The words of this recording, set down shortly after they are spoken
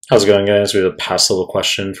How's it going, guys? We have a pass level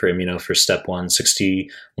question for Immuno for step one.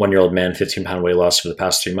 61-year-old man, 15-pound weight loss for the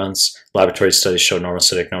past 3 months. Laboratory studies show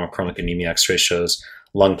normocytic, normochromic anemia. X-ray shows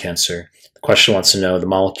lung cancer. The question wants to know the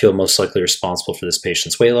molecule most likely responsible for this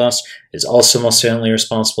patient's weight loss is also most certainly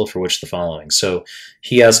responsible for which of the following. So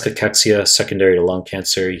he has cachexia secondary to lung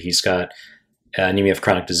cancer. He's got anemia of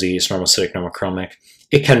chronic disease, normocytic, normochromic.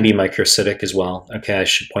 It can be microcytic as well. Okay, I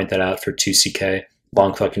should point that out for 2CK.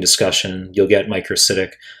 Long fucking discussion. You'll get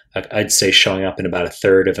microcytic, I'd say, showing up in about a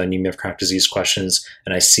third of anemia of chronic disease questions.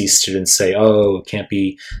 And I see students say, oh, it can't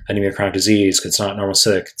be anemia of chronic disease because it's not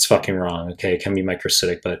normocytic. It's fucking wrong. Okay, it can be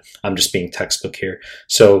microcytic, but I'm just being textbook here.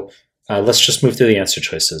 So let's just move through the answer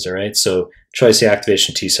choices, all right? So choice A,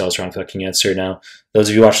 activation T cells, wrong fucking answer. Now, those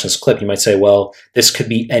of you watching this clip, you might say, well, this could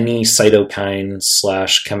be any cytokine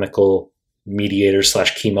 / chemical mediator /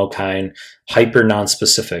 chemokine, hyper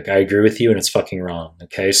non-specific. I agree with you, and it's fucking wrong.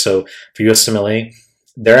 Okay, so for USMLE,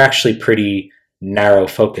 they're actually pretty narrow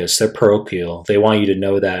focus. They're parochial. They want you to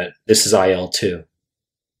know that this is IL-2.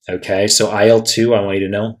 Okay, so IL-2, I want you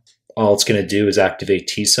to know, all it's going to do is activate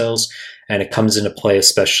T cells, and it comes into play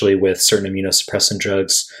especially with certain immunosuppressant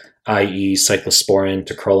drugs, i.e. cyclosporin,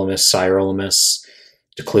 tacrolimus, sirolimus,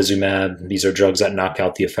 tocilizumab. These are drugs that knock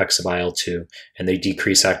out the effects of IL-2, and they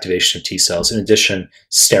decrease activation of T cells. In addition,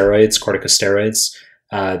 steroids, corticosteroids,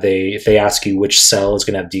 if they ask you which cell is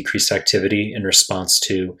going to have decreased activity in response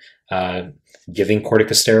to giving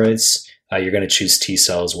corticosteroids, you're going to choose T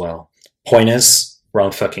cell as well. Point is,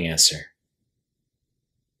 wrong fucking answer.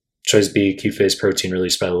 Choice B, Q phase protein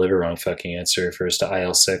released by the liver, wrong fucking answer. Refers to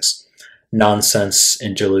IL-6. Nonsense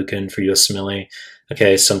interleukin for USMLE.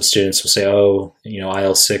 Okay, some students will say, oh,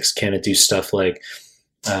 IL-6, can it do stuff like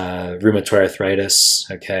rheumatoid arthritis?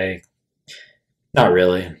 Okay, not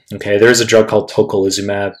really. Okay, there's a drug called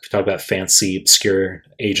tocilizumab. We talk about fancy, obscure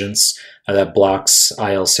agents that blocks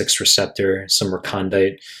IL-6 receptor, some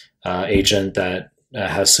recondite agent that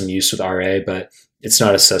has some use with RA, but it's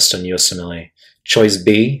not assessed on USMLE. Choice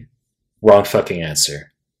B, wrong fucking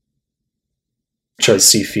answer. Choice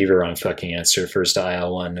C, fever, wrong fucking answer. Refers to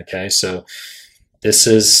IL-1, okay? So this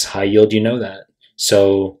is high yield, you know that.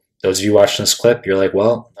 So those of you watching this clip, you're like,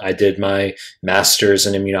 well, I did my master's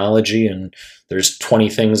in immunology and there's 20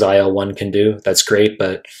 things IL-1 can do. That's great,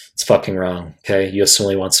 but it's fucking wrong, okay?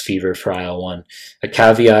 USMLE wants fever for IL-1. A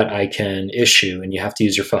caveat I can issue, and you have to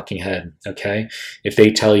use your fucking head, okay? If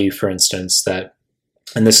they tell you, for instance, that,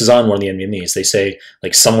 and this is on one of the NBMEs, they say,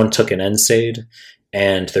 like, someone took an NSAID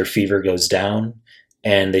and their fever goes down,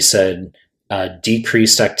 and they said,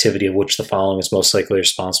 decreased activity of which the following is most likely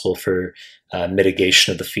responsible for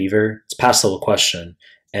mitigation of the fever. It's a pass level question.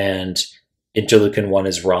 And interleukin-1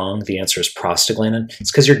 is wrong. The answer is prostaglandin.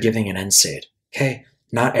 It's because you're giving an NSAID, okay?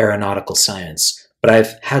 Not aeronautical science. But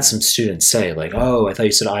I've had some students say, like, oh, I thought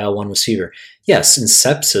you said IL-1 was fever. Yes, in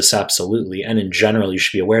sepsis, absolutely. And in general, you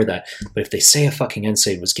should be aware of that. But if they say a fucking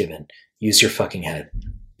NSAID was given, use your fucking head.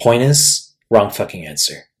 Point is, wrong fucking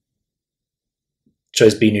answer.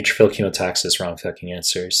 Choice B, neutrophil chemotaxis, wrong fucking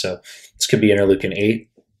answer. So this could be interleukin 8,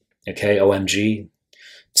 okay, OMG,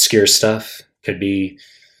 obscure stuff. Could be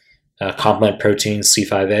complement protein,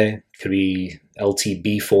 C5a. Could be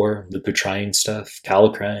LTB4, leukotriene stuff,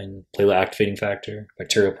 kallikrein, platelet activating factor,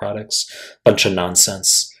 bacterial products. Bunch of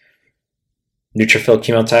nonsense. Neutrophil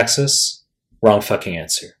chemotaxis, wrong fucking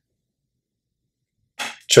answer.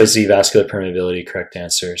 Choice Z, vascular permeability, correct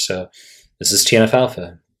answer. So this is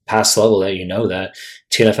TNF-alpha. Pass level that you know that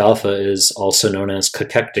TNF-alpha is also known as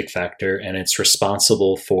cachectic factor, and it's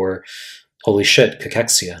responsible for, holy shit,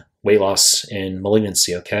 cachexia, weight loss in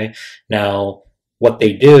malignancy, okay? Now, what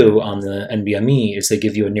they do on the NBME is they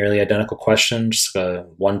give you a nearly identical question, just a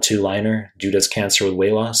 1-2-liner, due to cancer with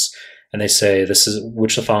weight loss, and they say, this is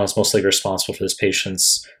which of the following is most likely responsible for this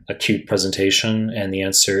patient's acute presentation, and the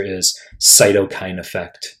answer is cytokine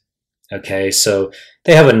effect, okay? So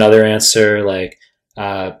they have another answer, like,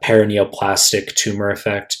 perineoplastic tumor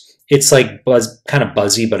effect. It's like kind of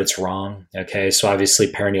buzzy, but it's wrong. Okay, so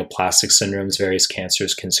obviously perineoplastic syndromes, various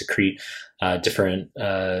cancers can secrete different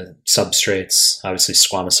substrates. Obviously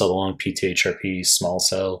squamous cell lung, PTHRP, small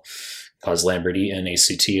cell, cause Lambert-Eaton,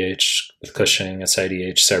 ACTH, with Cushing,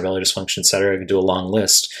 SIDH, cerebellar dysfunction, etc. I could do a long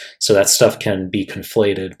list. So that stuff can be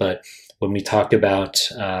conflated, but when we talk about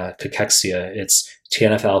cachexia, it's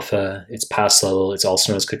TNF-alpha, it's pass level, it's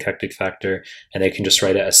also known as cachectic factor, and they can just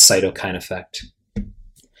write it as cytokine effect.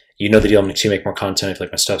 You know the deal. I'm going to make more content. If you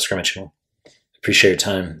like my stuff, subscribe my channel. Appreciate your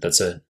time. That's it.